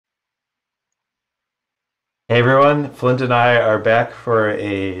Hey everyone, Flint and I are back for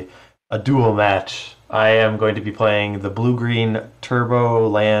a duel match. I am going to be playing the blue-green Turbo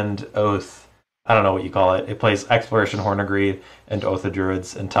Land Oath. I don't know what you call it. It plays Exploration Horn of Greed and Oath of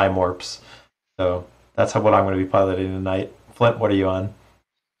Druids and Time Warps. So that's what I'm going to be piloting tonight. Flint, what are you on?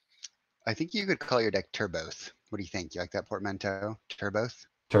 I think you could call your deck Turboth. What do you think? You like that portmanteau? Turboth?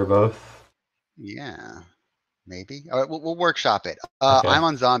 Turboth. Yeah, maybe. All right, we'll workshop it. Okay. I'm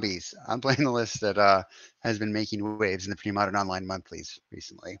on Zombies. I'm playing the list that has been making waves in the Premodern Online monthlies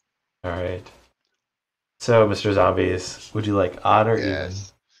recently. All right. So, Mr. Zombies, would you like odd or even?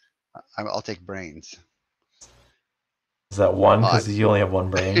 Yes. I'll take brains. Is that one? Odd. Because you only have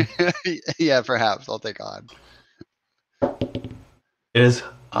one brain. Yeah, perhaps. I'll take odd. It is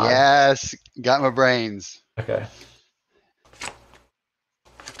odd. Yes, got my brains. Okay.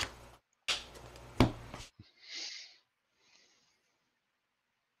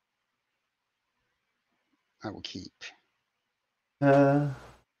 I will keep. I'm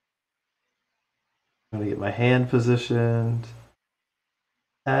gonna get my hand positioned.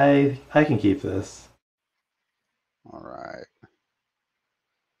 I can keep this. All right.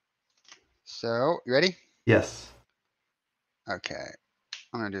 So, you ready? Yes. Okay.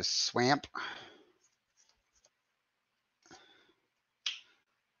 I'm going to do Swamp.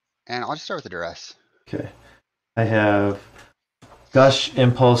 And I'll just start with the Duress. Okay. I have Gush,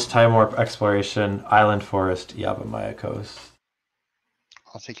 Impulse, Time Warp, Exploration, Island Forest, Yavimaya Coast.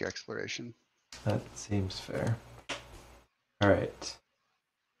 I'll take your Exploration. That seems fair. All right.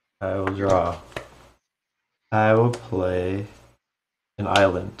 I will draw. I will play an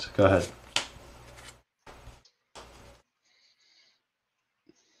island. Go ahead.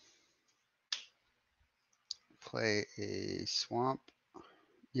 Play a Swamp.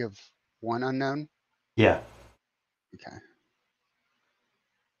 You have one unknown? Yeah. Okay.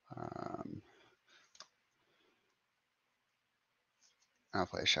 I'll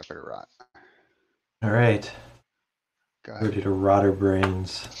play a Shepherd of Rot. All right. Go ahead. Ready to Rotter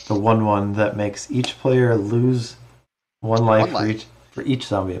Brains. The 1/1 that makes each player lose one life, for each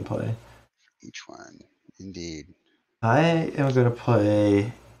zombie in play. Each one, indeed. I am going to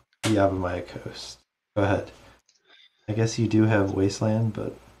play Yavimaya Coast. Go ahead. I guess you do have Wasteland,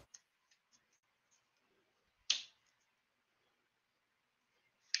 but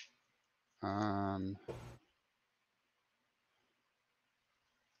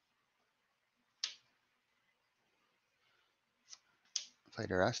play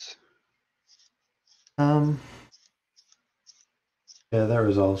Duress. yeah, that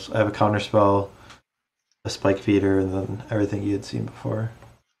resolves. I have a Counterspell, a Spike Feeder, and then everything you had seen before.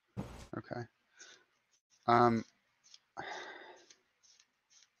 Okay.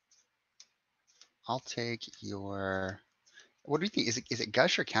 I'll take your. What do you think? Is it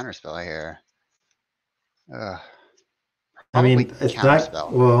Gush or Counterspell I hear? I mean, it's Counterspell.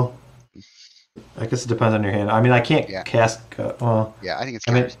 not. Well, I guess it depends on your hand. I mean, I can't cast. Well, yeah, I think it's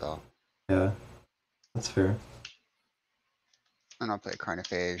Counterspell. Yeah, that's fair. And I'll play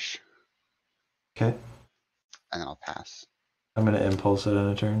Carnophage. Okay. And then I'll pass. I'm going to Impulse it in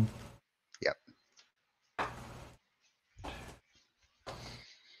a turn. Yep.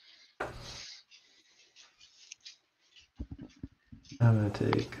 I'm going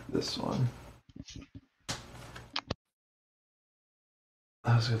to take this one.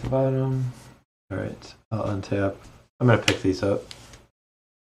 Those are at the bottom. Alright, I'll untap. I'm going to pick these up.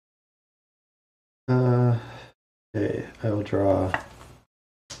 Okay, I will draw.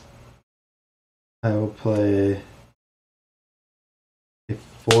 I will play a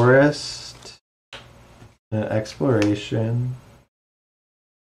forest, an exploration,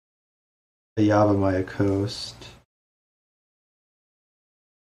 a Yavimaya Coast.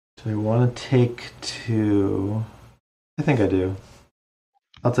 Do I want to take two? I think I do.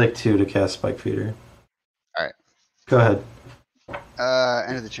 I'll take two to cast Spike Feeder. Alright. Go ahead.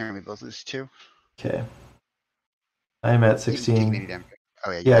 End of the turn, we both lose two. Okay. I'm at 16.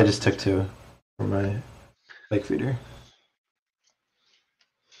 Oh, yeah, I just took two for my Spike Feeder.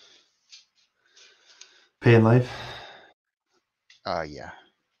 Pay in life? Yeah.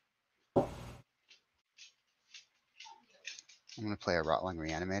 I'm going to play a Rotlung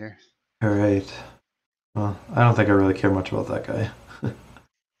Reanimator. Alright. Well, I don't think I really care much about that guy.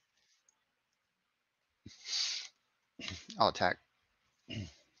 I'll attack.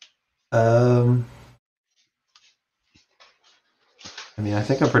 I mean, I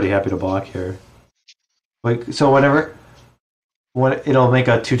think I'm pretty happy to block here. Like, so whenever... it'll make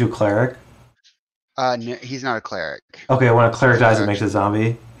a 2/2 cleric? No, he's not a cleric. Okay, when a cleric dies, it makes a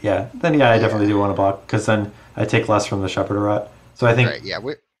zombie. Yeah, then I definitely do want to block, because then I take less from the Shepherd of Rot. So I think... Right, yeah.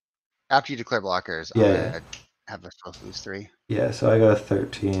 After you declare blockers, Yeah. Have us both lose 3. Yeah, so I go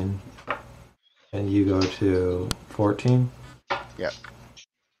 13. And you go to 14? Yep.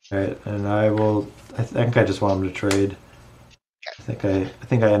 Alright, and I think I just want him to trade. I think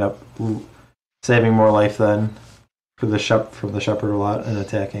I end up saving more life then from the shepherd a lot and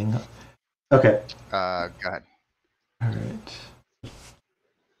attacking. Okay. Go ahead. Alright.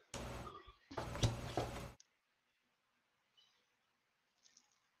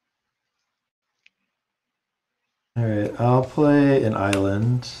 Alright, I'll play an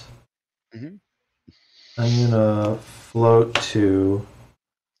island. Mm-hmm. I'm gonna float 2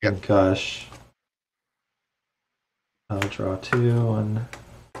 and Gush. I'll draw 2, 1,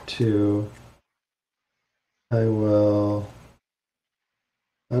 2. I will.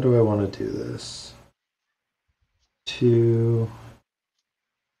 How do I want to do this? 2.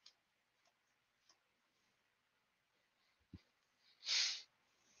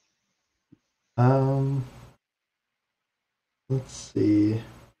 Let's see.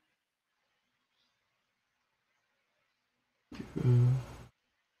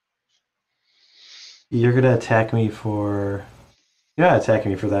 You're gonna attack me for. You're not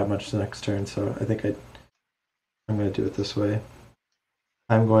attacking me for that much the next turn, so I think I'm gonna do it this way.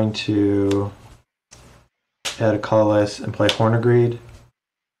 I'm going to add a colorless and play Hornagreed.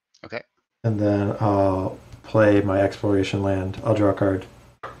 Okay. And then I'll play my exploration land. I'll draw a card.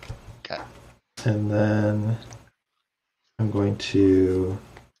 Okay. And then I'm going to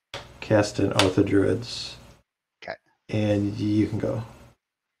cast an Oath of Druids. Okay. And you can go.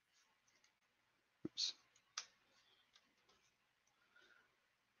 Oops.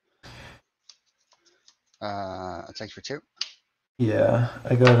 Attack for 2. Yeah,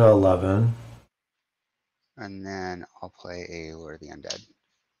 I go to 11. And then I'll play a Lord of the Undead.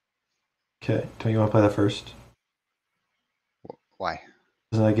 Okay, do you want to play that first? Why?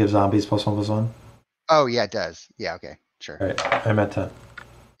 Doesn't that give zombies +1/+1? Oh, yeah, it does. Yeah, okay, sure. Alright, I'm at 10.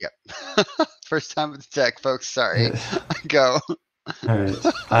 Yep. First time with the deck, folks. Sorry. Go. Alright,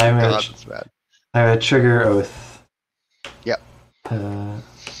 I'm that's bad. at Trigger Oath. Yep.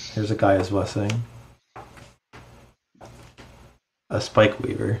 Here's a Gaia's Blessing. A Spike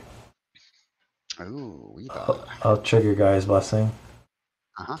Weaver. Ooh, Weaver. I'll trigger Gaia's Blessing.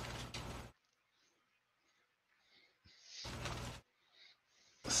 Uh-huh.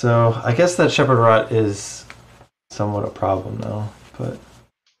 So I guess that Shepherd Rot is somewhat a problem now, but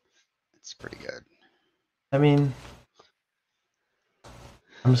it's pretty good. I mean,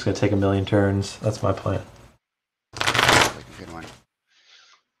 I'm just gonna take a million turns. That's my plan. That's like a good one.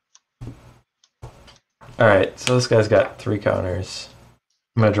 Alright, so this guy's got 3 counters.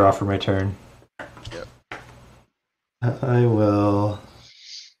 I'm gonna draw for my turn. Yep. I will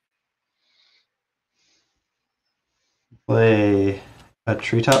play a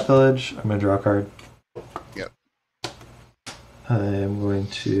Treetop Village. I'm gonna draw a card. Yep. I am going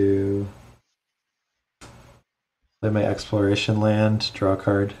to play my exploration land, draw a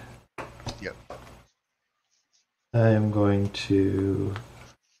card. Yep. I am going to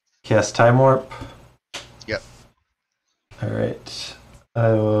cast Time Warp. Yep. Alright.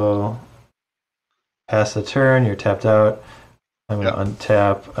 I will pass the turn, you're tapped out. I'm gonna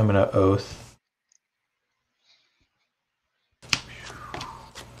untap, I'm gonna Oath.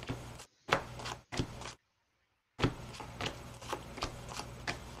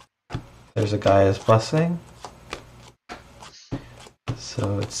 There's a Gaia's Blessing.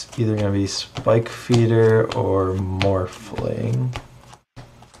 So it's either going to be Spike Feeder or Morphling.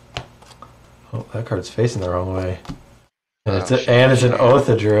 Oh, that card's facing the wrong way. And it's an Oath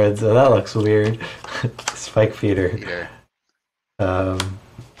of Druids, so that looks weird. Spike Feeder. Alright.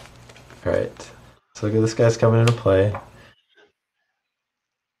 So look at this guy's coming into play.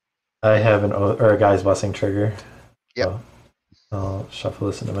 I have a Gaia's Blessing trigger. Yep. So I'll shuffle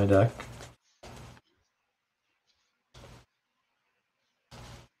this into my deck.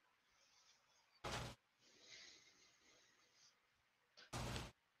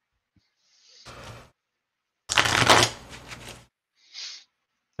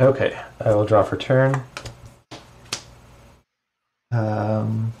 Okay, I will draw for turn.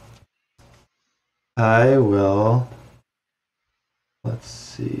 I will. Let's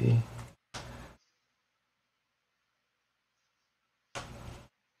see.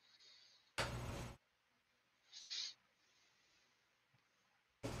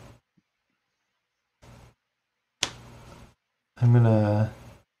 I'm gonna.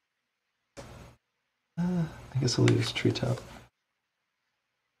 I guess I'll use Treetop.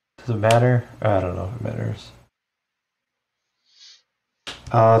 Does it matter? I don't know if it matters.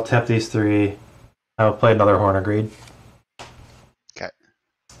 I'll tap these 3. I'll play another Hornagreed. Okay.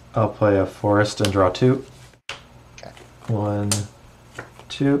 I'll play a Forest and draw 2. 1,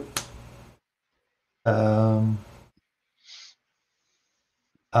 2.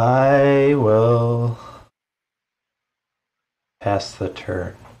 I will pass the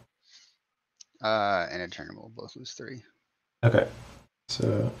turn. And a turn we'll both lose 3. Okay,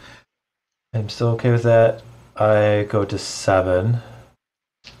 so I'm still okay with that. I go to 7,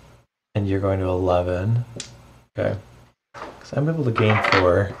 and you're going to 11. Okay, because I'm able to gain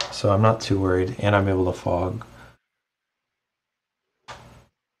 4, so I'm not too worried, and I'm able to fog.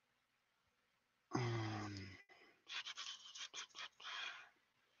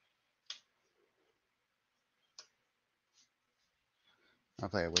 I'll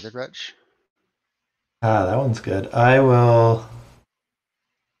play a Withered Wretch. Ah, that one's good. I will.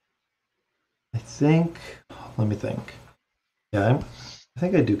 I think. Let me think. Yeah, I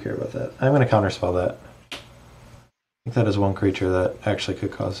think I do care about that. I'm going to counterspell that. I think that is one creature that actually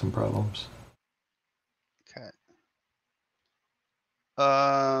could cause some problems. Okay.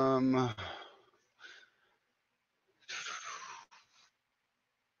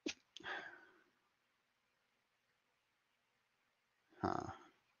 Huh.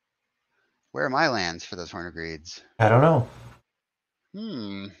 Where are my lands for those Horn of Greeds? I don't know.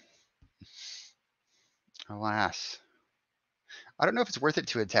 Alas. I don't know if it's worth it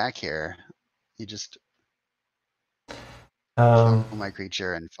to attack here. You just kill my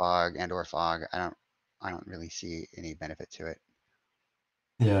creature and fog or fog. I don't really see any benefit to it.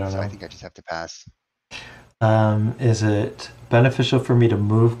 Yeah, I don't know. I think I just have to pass. Is it beneficial for me to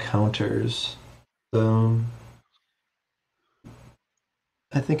move counters?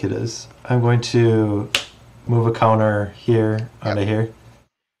 I think it is. I'm going to move a counter here onto here.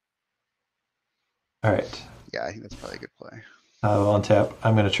 All right. Yeah, I think that's probably a good play. I'll untap.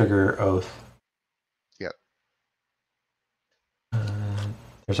 I'm going to trigger Oath. Yep.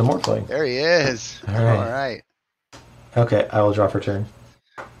 There's a Morphling. There he is. All right. Okay, I will draw for turn.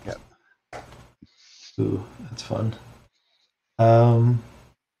 Yep. Ooh, that's fun. Let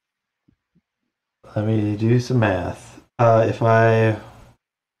me do some math. If I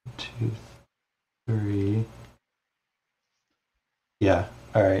 2, 3. Yeah,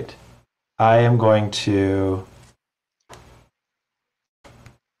 all right. I am going to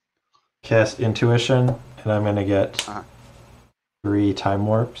cast Intuition, and I'm going to get 3 Time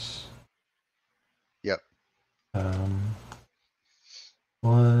Warps. Yep.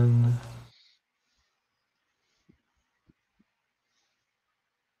 1,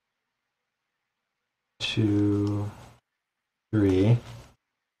 2, 3.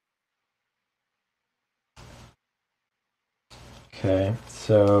 Okay,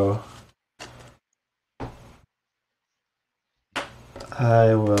 so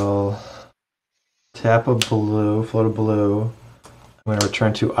I will tap a blue, float a blue. I'm going to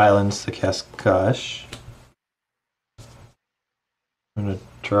return 2 islands to cast Gush. I'm going to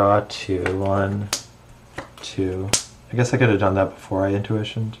draw 2. 1, 2. I guess I could have done that before I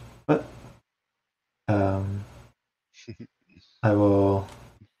intuitioned, but I will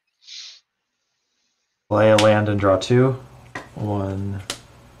play a land and draw 2. 1,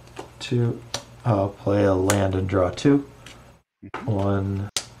 2. I'll play a land and draw 2. 1,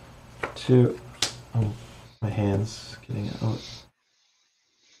 2. Oh, my hand's getting out.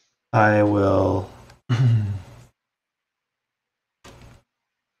 I will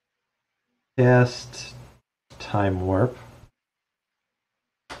cast Time Warp.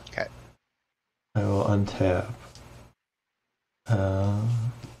 Okay. I will untap.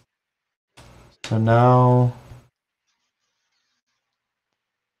 So now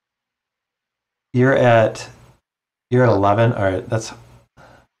you're at 11. All right, that's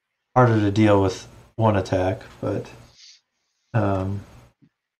harder to deal with one attack, but I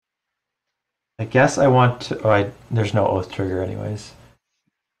guess I want to. There's no Oath trigger, anyways.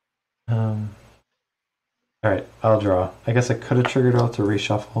 All right, I'll draw. I guess I could have triggered Oath to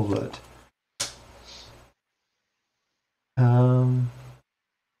reshuffle, but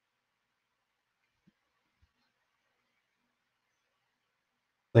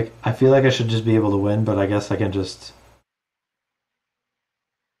like I feel like I should just be able to win, but I guess I can just.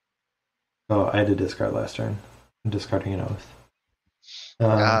 Oh, I did discard last turn. I'm discarding an Oath.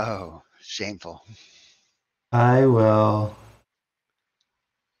 Oh, shameful. I will.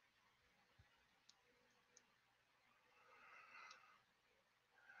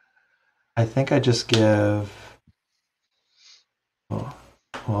 I think I just give. Oh,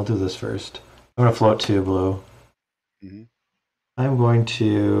 well, I'll do this first. I'm going to float 2 blue. Mm-hmm. I'm going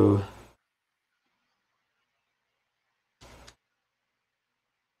to.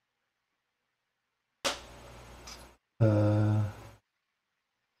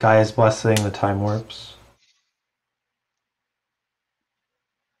 Gaia's Blessing, the Time Warps.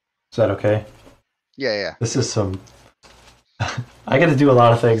 Is that okay? Yeah, yeah. This is some. I get to do a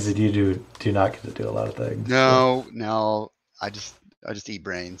lot of things, and you do not get to do a lot of things. No, no. I just eat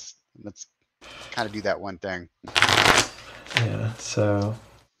brains. Let's kind of do that one thing. Yeah. So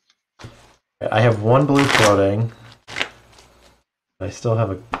I have one blue floating. I still have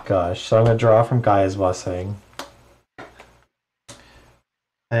a Gush, so I'm going to draw from Gaia's Blessing.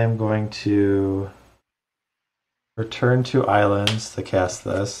 I am going to return 2 islands to cast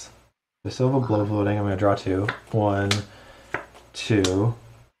this. I still have a blue floating. I'm going to draw 2. 1, 2.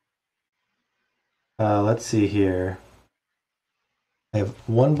 Let's see here. I have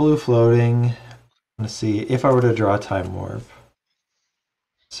 1 blue floating. I'm going to see if I were to draw Time Warp.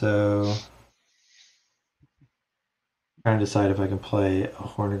 So, trying to decide if I can play a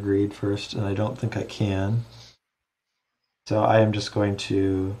Horn of Greed first, and I don't think I can. So I am just going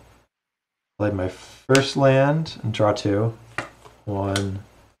to play my first land and draw 2. 1,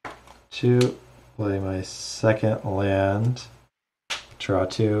 2. Play my second land, draw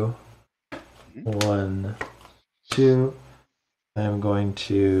 2. 1, 2. I am going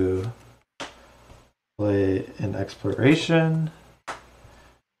to play an exploration,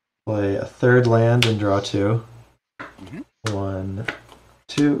 play a third land and draw 2. 1,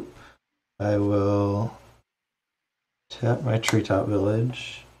 2. I will tap my Treetop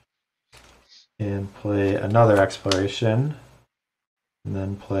Village and play another exploration, and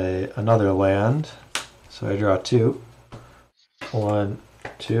then play another land. So I draw 2. 1,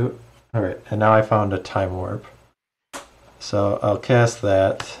 2. Alright, and now I found a Time Warp. So I'll cast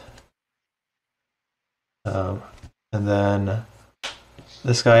that. And then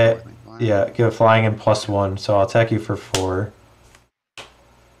this guy, yeah, give it flying and +1, so I'll attack you for 4. Because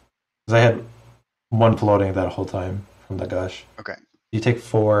I had 1 floating that whole time from the Gush. Okay. You take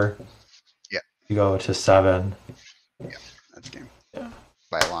 4. Yeah. You go to 7. Yeah, that's game. Yeah.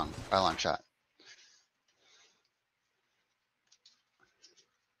 By a long shot.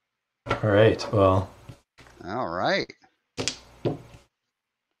 Alright, well. Alright.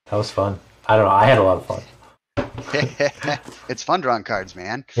 That was fun. I don't know, I had a lot of fun. It's fun drawing cards,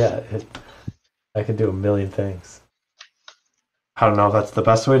 man. Yeah, I can do a million things. I don't know if that's the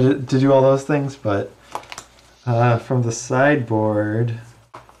best way to do all those things, but from the sideboard,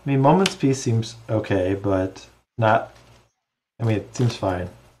 I mean, Moment's Peace seems okay, but not. I mean, it seems fine.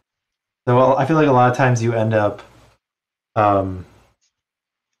 So well, I feel like a lot of times you end up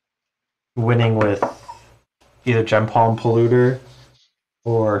winning with either Gempalm Polluter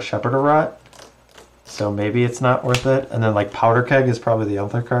or Shepherd of Rot. So maybe it's not worth it. And then like Powder Keg is probably the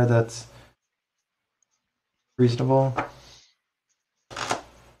other card that's reasonable.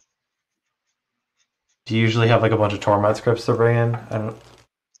 Do you usually have like a bunch of Tormod scripts to bring in? I don't.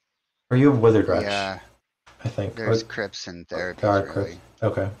 Or you have Withered Wretch? Yeah. I think. There's Crypts and Therapy. Really. Really.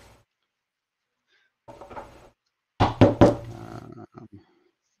 Okay. I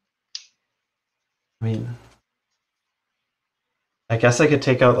mean, I guess I could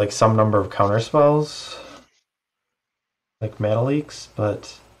take out like some number of counter spells, like Mana Leaks,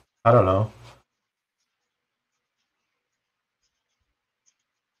 but I don't know.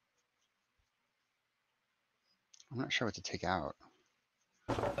 I'm not sure what to take out.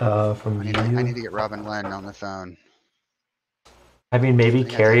 From I need to get Robin Len on the phone. I mean, maybe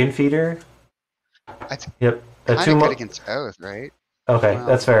Carrion Feeder. That's yep. Kind of good against Oath, right? Okay, well,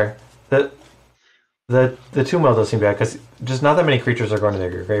 that's fair. The 2-mill does seem bad because just not that many creatures are going to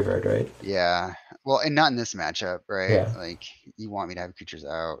their graveyard, right? Yeah. Well, and not in this matchup, right? Yeah. Like you want me to have creatures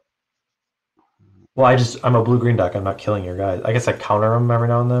out. Well, I'm a blue-green deck. I'm not killing your guys. I guess I counter them every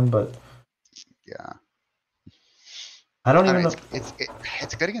now and then, but yeah. I don't even know.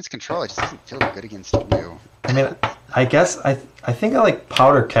 It's good against control. It just doesn't feel good against you. I mean, I guess I think I like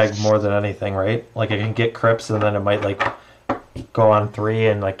Powder Keg more than anything, right? Like I can get Crypts and then it might like go on 3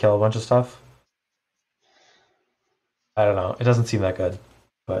 and like kill a bunch of stuff. I don't know. It doesn't seem that good,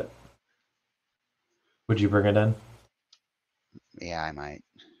 but would you bring it in? Yeah, I might.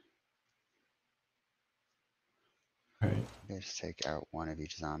 All right. Just take out 1 of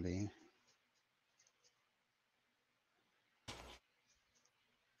each zombie.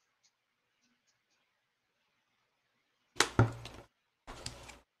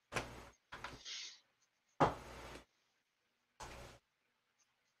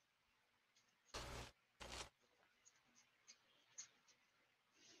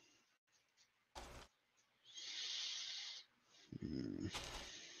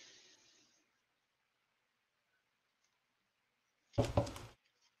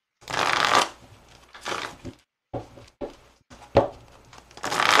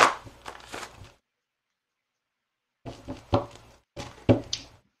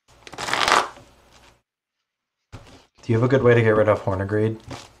 Do you have a good way to get rid of Hornagreed?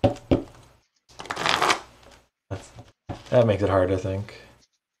 That makes it hard, I think.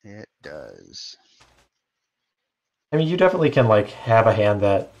 It does. I mean, you definitely can like have a hand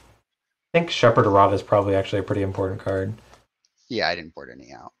that. I think Shepherd Rot is probably actually a pretty important card. Yeah, I didn't board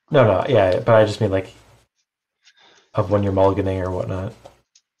any out. No, yeah, but I just mean like of when you're mulliganing or whatnot.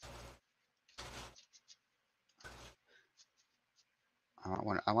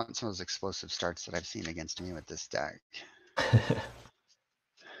 I want some of those explosive starts that I've seen against me with this deck.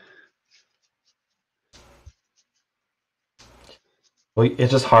 Well,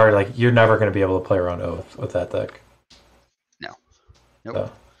 it's just hard. Like you're never going to be able to play around Oath with that deck. No. Nope.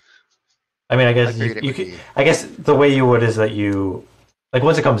 So, I mean, I guess you could. I guess the way you would is that you, like,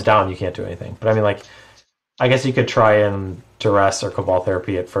 once it comes down, you can't do anything. But I mean, like, I guess you could try and duress or Cabal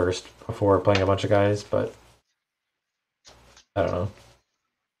Therapy at first before playing a bunch of guys. But I don't know.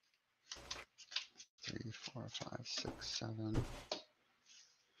 3, 4, 5, 6, 7.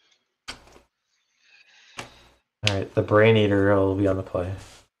 All right, the Brain Eater will be on the play.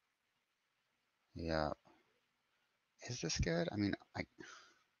 Yeah. Is this good? I mean, I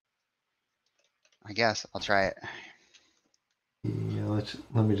guess I'll try it. Yeah,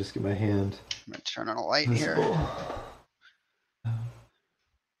 let me just get my hand. I'm gonna turn on a light here.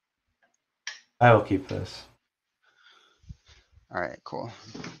 I will keep this. All right, cool.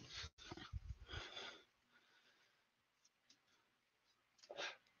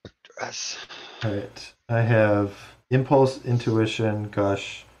 Dress. All right, I have Impulse, Intuition,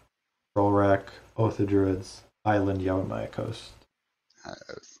 Gush, Roll Rack, Oath of Druids, Island, Yavimaya Coast. All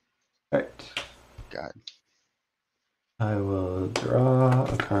right. God. I will draw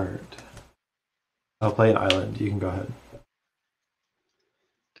a card. I'll play an island. You can go ahead.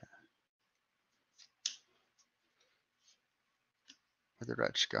 Okay. Withered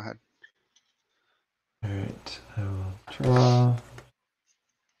Wretch, go ahead. Alright, I will draw.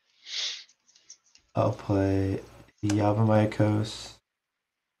 I'll play Yavimaya Coast.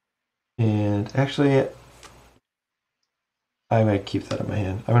 And actually, I might keep that in my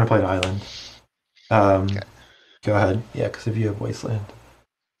hand. I'm going to play an island. Okay. Go ahead. Yeah, because if you have Wasteland.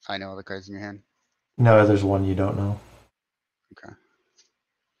 I know all the cards in your hand. No, there's one you don't know. Okay.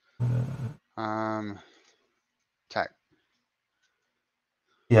 Attack.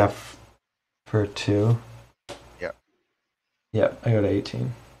 Yeah, for 2. Yep. Yep, I go to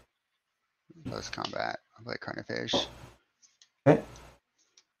 18. Close combat. I'll play Carnophage. Okay.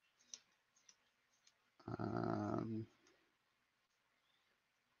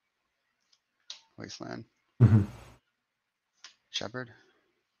 Wasteland. Mm-hmm. Shepherd.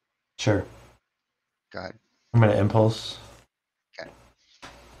 Sure. Go ahead. I'm going to Impulse. Okay.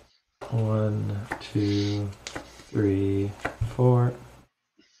 1, 2, 3, 4. I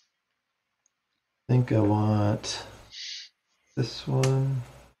think I want this one.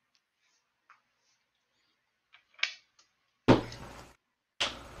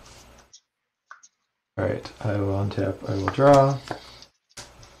 Alright, I will untap, I will draw.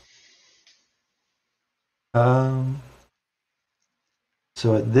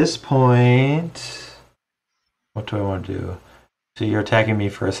 So at this point, what do I want to do? So you're attacking me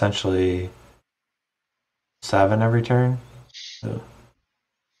for essentially 7 every turn?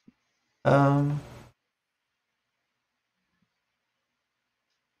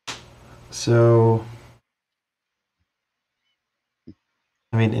 So,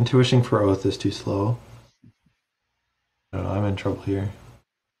 I mean, Intuition for Oath is too slow. I don't know, I'm in trouble here.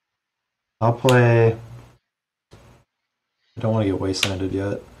 I'll play... I don't want to get Wastelanded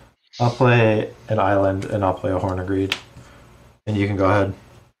yet. I'll play an Island, and I'll play a Hornagreed. And you can go ahead.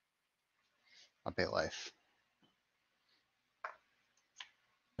 I'll pay life.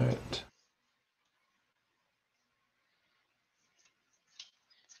 Alright.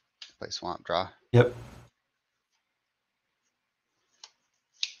 Play Swamp, draw. Yep.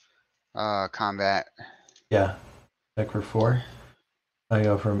 Combat. Yeah. Deck for 4. I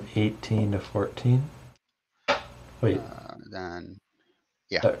go from 18 to 14. Wait. Then,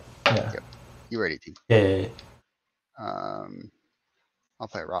 yeah. Yeah. Yep. You were at 18. Yeah. I'll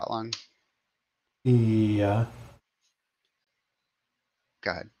play Rotlung. Yeah.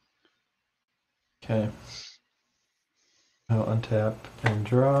 Go ahead. Okay. I'll untap and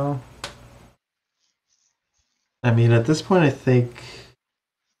draw. I mean, at this point, I think...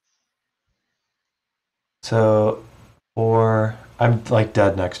 So, I'm like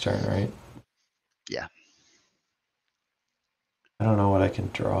dead next turn, right? Yeah. I don't know what I can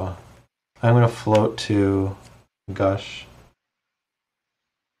draw. I'm going to float to Gush.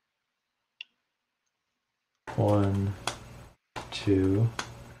 1, 2.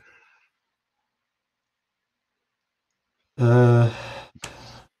 Uh,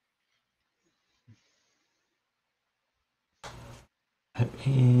 I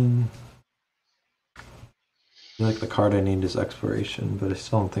mean, I feel like the card I need is Exploration, but I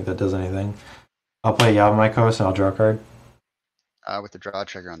still don't think that does anything. I'll play Yavimaya Coast and I'll draw a card. With the draw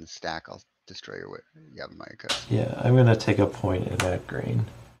trigger on the stack, I'll destroy your Yavimaya Coast. Yeah, I'm gonna take a point in that green.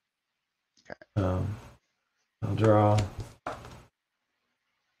 Okay. I'll draw.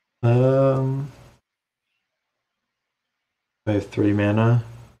 I have 3 mana.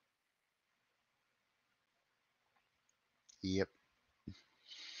 Yep. I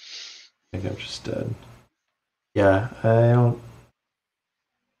think I'm just dead. Yeah, I don't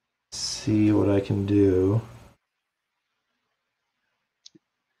see what I can do.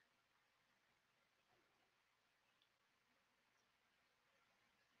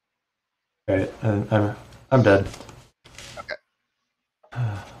 Right, I'm dead. Okay.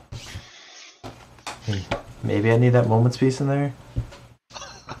 Maybe I need that Moments piece in there.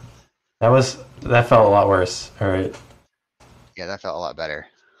 That felt a lot worse. All right. Yeah, that felt a lot better.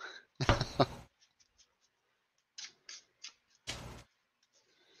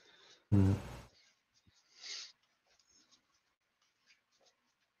 Hmm.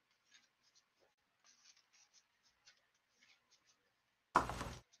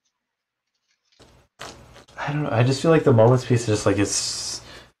 I don't know. I just feel like the Moments piece is just like it's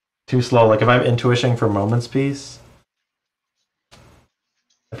too slow. Like if I'm intuiting for Moments piece,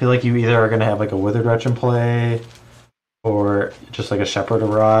 I feel like you either are gonna have like a Withered Wretch in play, or just like a Shepherd of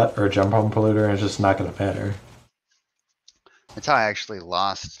Rot or a Gempalm Polluter, and it's just not gonna matter. That's how I actually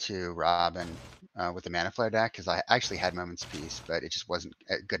lost to Robin with the Mana Flare deck, because I actually had Moment's Peace, but it just wasn't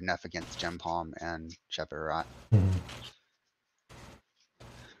good enough against Gempalm and Shepherd Rot. Hmm.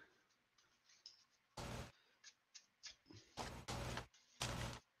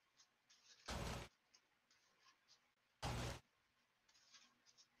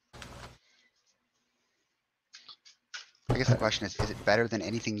 I guess the question is it better than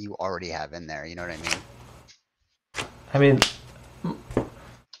anything you already have in there? You know what I mean? I mean,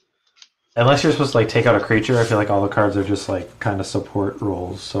 unless you're supposed to like take out a creature, I feel like all the cards are just like kind of support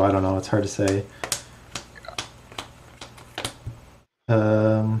roles. So I don't know. It's hard to say.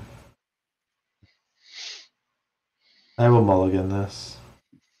 I will mulligan this.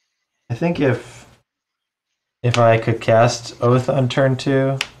 I think if I could cast Oath on turn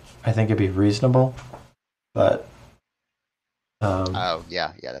 2, I think it'd be reasonable. But Oh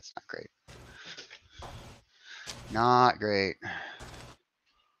yeah, that's not great. Not great.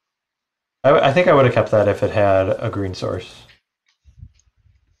 I think I would have kept that if it had a green source.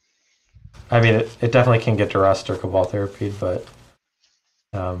 I mean, it definitely can get Durust or Cabal Therapy, but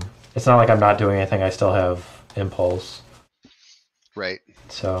it's not like I'm not doing anything. I still have Impulse. Right.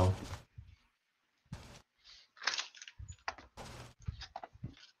 So.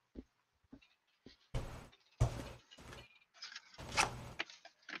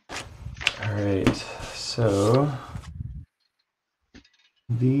 Alright, so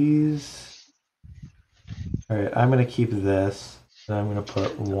these. Alright, I'm going to keep this, and I'm going to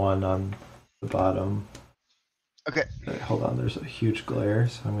put 1 on the bottom. Okay. Right, hold on, there's a huge glare,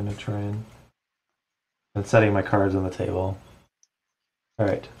 so I'm going to try and. I'm setting my cards on the table.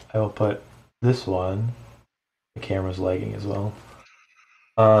 Alright, I will put this one. The camera's lagging as well.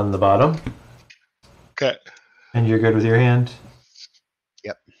 On the bottom. Okay. And you're good with your hand?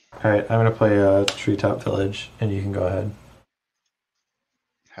 Yep. Alright, I'm going to play a Treetop Village, and you can go ahead.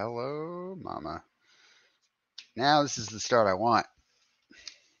 Hello, mama. Now this is the start I want.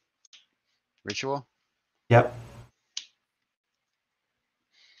 Ritual? Yep.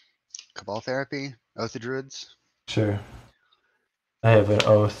 Cabal Therapy? Oath of Druids? Sure. I have an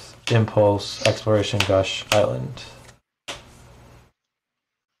Oath, Impulse, Exploration, Gush, Island.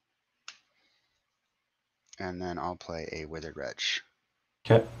 And then I'll play a Withered Wretch.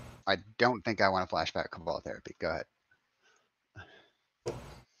 Okay. I don't think I want to flashback Cabal Therapy. Go ahead.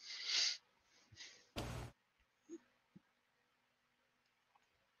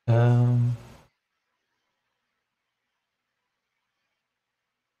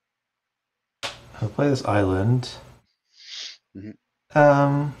 I'll play this island. Mhm.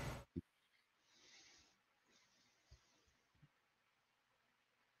 I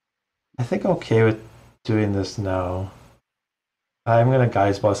think I'm okay with doing this now. I'm gonna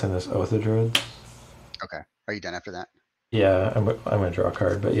Guy's Blessing this Oath of Druids. Okay. Are you done after that? Yeah, I'm gonna draw a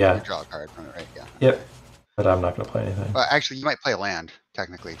card, but yeah. You draw a card from it, right? Yeah. Yep. But I'm not gonna play anything. Well, actually, you might play a land,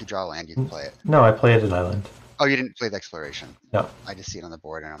 technically. If you draw a land, you can play it. No, I played an island. Oh, you didn't play the exploration? No. I just see it on the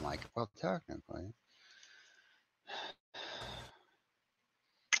board and I'm like, well, technically.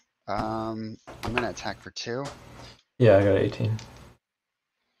 I'm gonna attack for 2. Yeah, I got 18.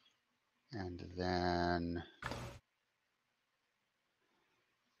 And then...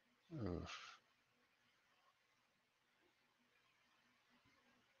 Oof.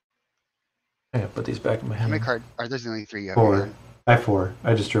 I gotta put these back in my How many hand. cards? Are those the only 3 you have? 4. Again? I have 4.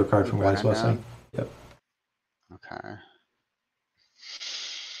 I just drew a card from One Guy's Blessing. unknown? Yep. Okay.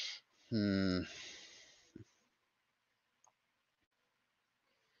 Hmm.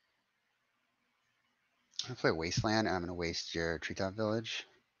 I'm gonna play Wasteland, and I'm gonna waste your Treetop Village.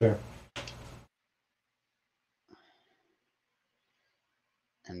 Sure.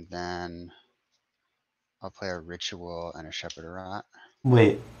 And then I'll play a Ritual and a Shepherd of Rot.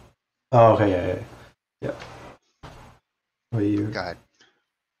 Wait. Oh, okay, yeah. Wait, you... Go ahead.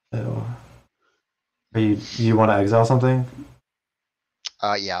 Oh. You want to exile something?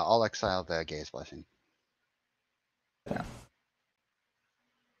 Yeah, I'll exile the Gaea's Blessing. Yeah.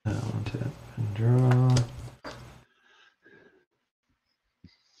 I want to draw.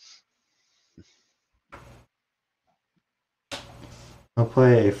 I'll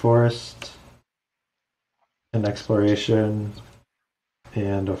play a forest, an exploration,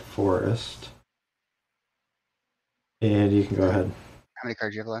 and a forest. And you can go ahead. How many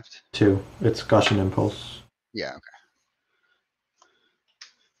cards do you have left? 2. It's Gush and Impulse. Yeah, okay.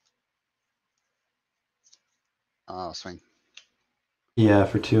 I'll swing. Yeah,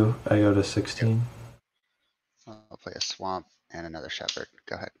 for 2, I go to 16. I'll play a Swamp and another Shepherd.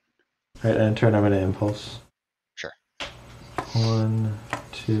 Go ahead. Alright, and in turn I'm going to Impulse. Sure. 1,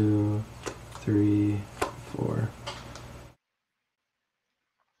 2, 3, 4.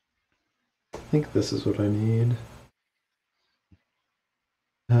 I think this is what I need.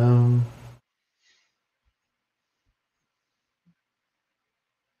 I'm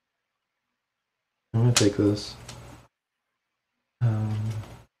gonna take this.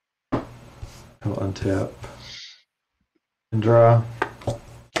 I'll untap and draw.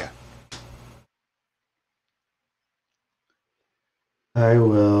 Yeah. I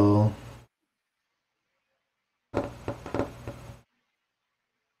will.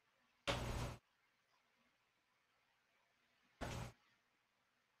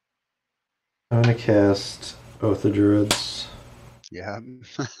 I'm gonna cast Oath of Druids. Yeah.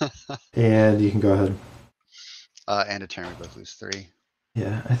 And you can go ahead. And a turn, we both lose 3.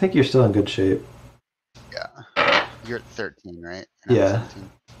 Yeah, I think you're still in good shape. Yeah. You're at 13, right? And I'm Yeah.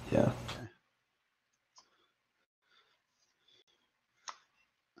 17. Yeah. Okay.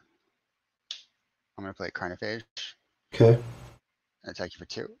 I'm gonna play Carnophage. Okay. Attack you for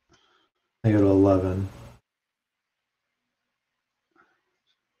 2. I go to 11.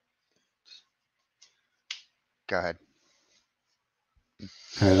 Go ahead.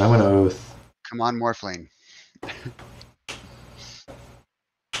 Alright, I'm gonna Oath. Come on, Morphling.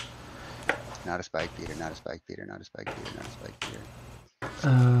 Not a Spike Beater, not a Spike Beater, not a Spike Beater, not a Spike Beater.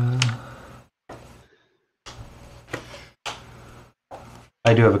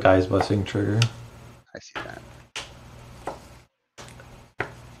 I do have a Guy's Blessing trigger. I see that.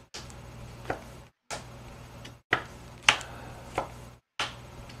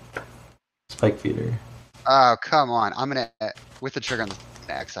 Spike Feeder. Oh, come on. I'm gonna, with the trigger on the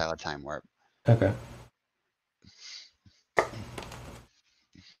exile a Time Warp. Okay.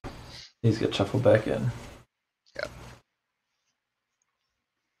 These get shuffled back in. Yep.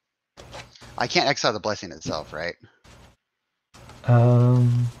 I can't exile the blessing itself, right? Or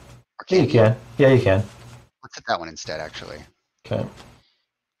Yeah, you can. Yeah, you can. Let's hit that one instead, actually. Okay.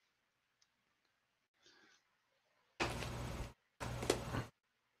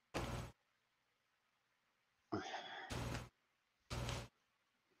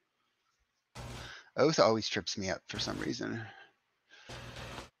 Oath always trips me up for some reason.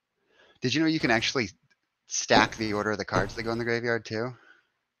 Did you know you can actually stack the order of the cards that go in the graveyard too?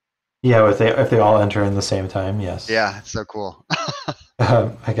 Yeah, if they all enter in the same time, yes. Yeah, it's so cool.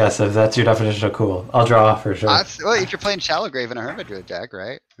 I guess if that's your definition of cool, I'll draw for sure. Well, if you're playing Shallow Grave in a Hermit Druid deck,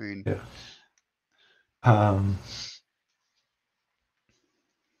 right? I mean, Yeah.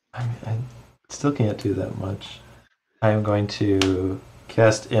 I still can't do that much. I'm going to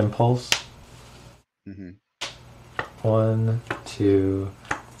cast Impulse. 1, 2,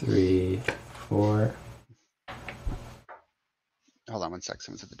 3, 4. Hold on one sec.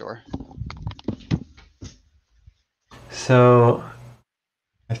 Someone's at the door. So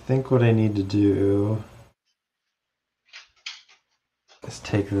I think what I need to do is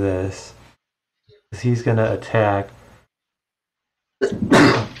take this. Because he's going to attack.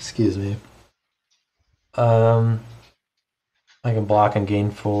 Excuse me. I can block and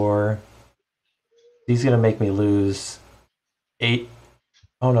gain 4. He's going to make me lose 8.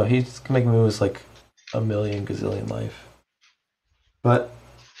 Oh no, he's going to make me lose like a million gazillion life. But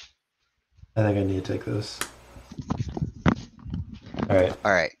I think I need to take this. Alright.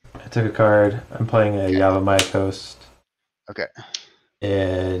 Alright. I took a card. I'm playing a Yavimaya Coast. Okay.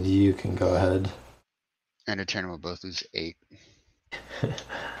 And you can go ahead. End of turn, we'll both lose 8.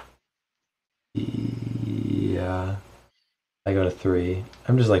 Yeah. I go to 3.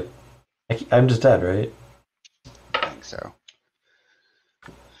 I'm just like, I'm just dead, right? I think so.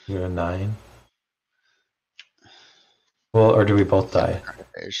 You're a 9. Well, or do we both die?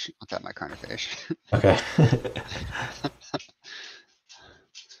 I'll tap my Carnophage. Okay.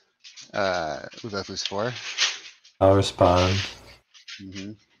 We both lose 4. I'll respond.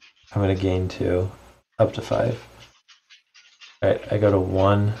 Mm-hmm. I'm going to gain 2. Up to 5. Alright, I go to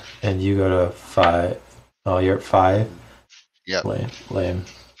 1, and you go to 5. Oh, you're at 5? Yep. Lame.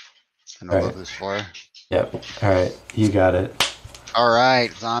 And we'll both lose 4. Yep. Alright, you got it.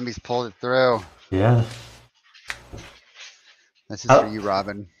 Alright, Zombies pulled it through. Yeah. This is for you,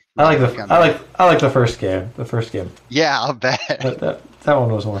 Robin. I like the first game. The first game. Yeah, I'll bet. That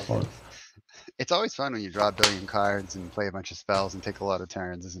one was more fun. It's always fun when you draw a billion cards and play a bunch of spells and take a lot of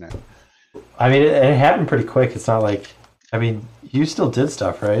turns, isn't it? I mean, it happened pretty quick. It's not like, I mean, you still did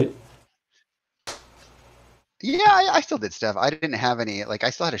stuff, right? Yeah, I still did stuff. I didn't have any, like, I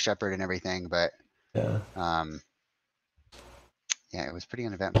still had a shepherd and everything, but Yeah. Yeah, it was pretty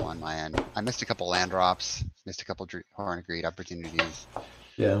uneventful on my end. I missed a couple land drops, missed a couple Horn of Greed opportunities.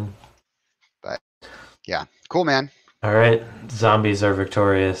 Yeah. But yeah, cool, man. All right, zombies are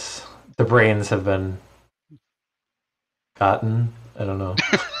victorious. The brains have been gotten. I don't know.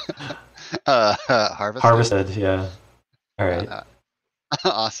 Harvested, yeah. All right.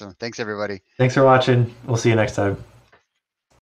 Awesome. Thanks, everybody. Thanks for watching. We'll see you next time.